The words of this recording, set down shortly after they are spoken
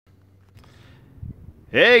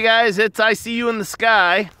Hey guys, it's I See You in the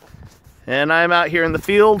Sky, and I'm out here in the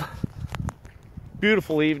field.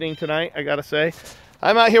 Beautiful evening tonight, I gotta say.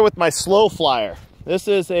 I'm out here with my slow flyer. This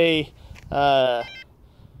is this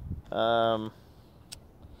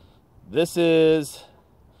is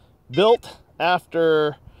built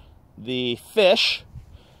after the fish.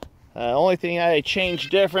 Only thing I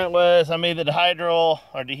changed different was I made the dihedral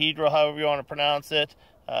or dihedral, however you want to pronounce it,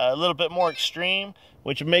 a little bit more extreme,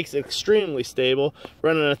 which makes it extremely stable.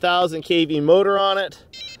 Running a 1000 kV motor on it.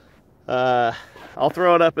 I'll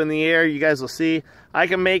throw it up in the air. You guys will see. I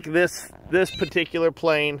can make this particular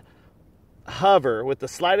plane hover with the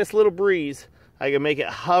slightest little breeze. I can make it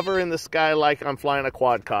hover in the sky like I'm flying a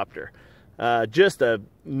quadcopter. Just a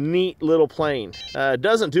neat little plane.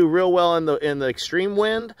 Doesn't do real well in the extreme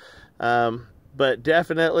wind, but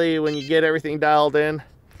definitely when you get everything dialed in,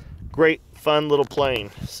 great fun little plane.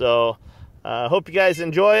 So hope you guys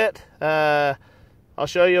enjoy it. I'll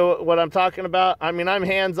show you what I'm talking about. I mean, I'm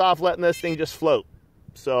hands off letting this thing just float.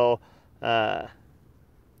 So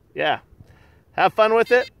yeah, have fun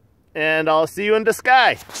with it, and I'll see you in the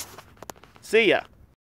sky. See ya.